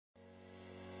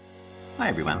Hi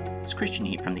everyone, it's Christian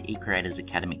here from the eCreators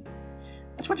Academy.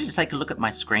 I just want you to take a look at my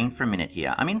screen for a minute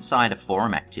here. I'm inside a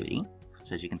forum activity,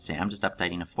 so as you can see I'm just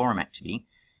updating a forum activity.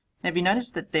 Now have you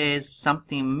noticed that there's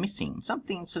something missing,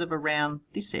 something sort of around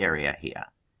this area here?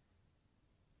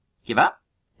 Give up?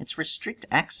 It's restrict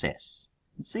access.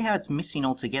 And see how it's missing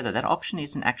altogether. That option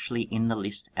isn't actually in the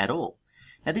list at all.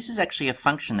 Now this is actually a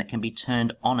function that can be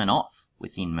turned on and off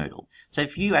within Moodle. So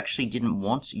if you actually didn't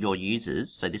want your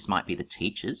users, so this might be the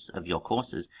teachers of your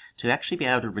courses, to actually be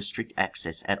able to restrict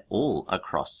access at all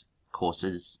across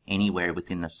courses anywhere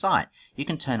within the site, you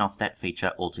can turn off that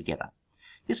feature altogether.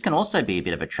 This can also be a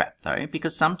bit of a trap though,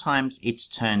 because sometimes it's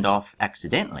turned off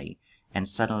accidentally and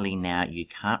suddenly now you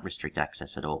can't restrict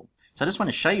access at all. So I just want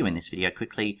to show you in this video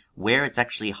quickly where it's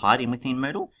actually hiding within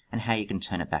Moodle and how you can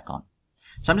turn it back on.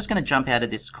 So I'm just going to jump out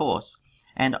of this course,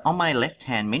 and on my left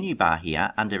hand menu bar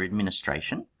here under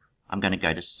administration I'm going to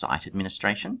go to site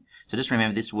administration. So just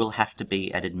remember this will have to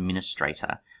be an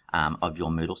administrator of your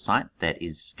Moodle site that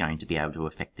is going to be able to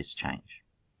affect this change.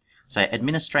 So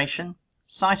administration,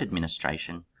 site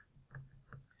administration.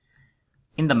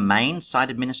 In the main site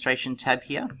administration tab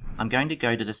here I'm going to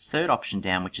go to the third option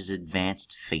down, which is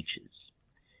advanced features.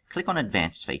 Click on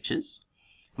advanced features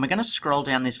and we're going to scroll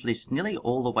down this list nearly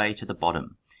all the way to the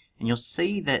bottom. And you'll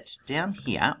see that down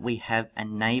here we have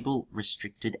enable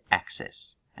restricted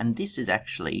access, and this is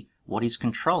actually what is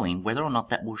controlling whether or not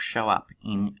that will show up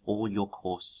in all your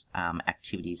course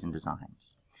activities and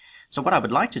designs. So what I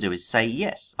would like to do is say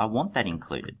yes, I want that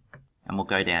included, and we'll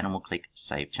go down and we'll click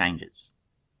Save Changes.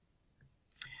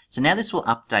 So now this will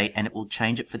update and it will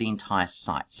change it for the entire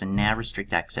site. So now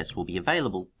restrict access will be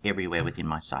available everywhere within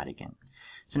my site again.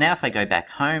 So now if I go back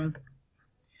home,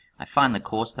 I find the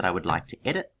course that I would like to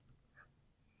edit.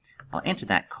 I'll enter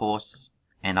that course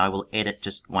and I will edit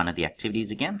just one of the activities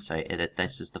again. So edit,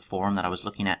 this is the forum that I was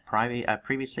looking at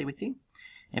previously with you.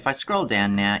 If I scroll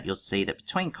down now, you'll see that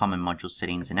between common module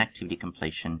settings and activity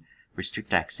completion,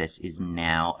 restrict access is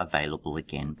now available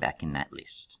again back in that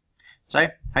list. So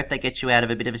hope that gets you out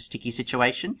of a bit of a sticky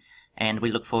situation, and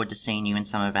we look forward to seeing you in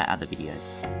some of our other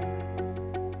videos.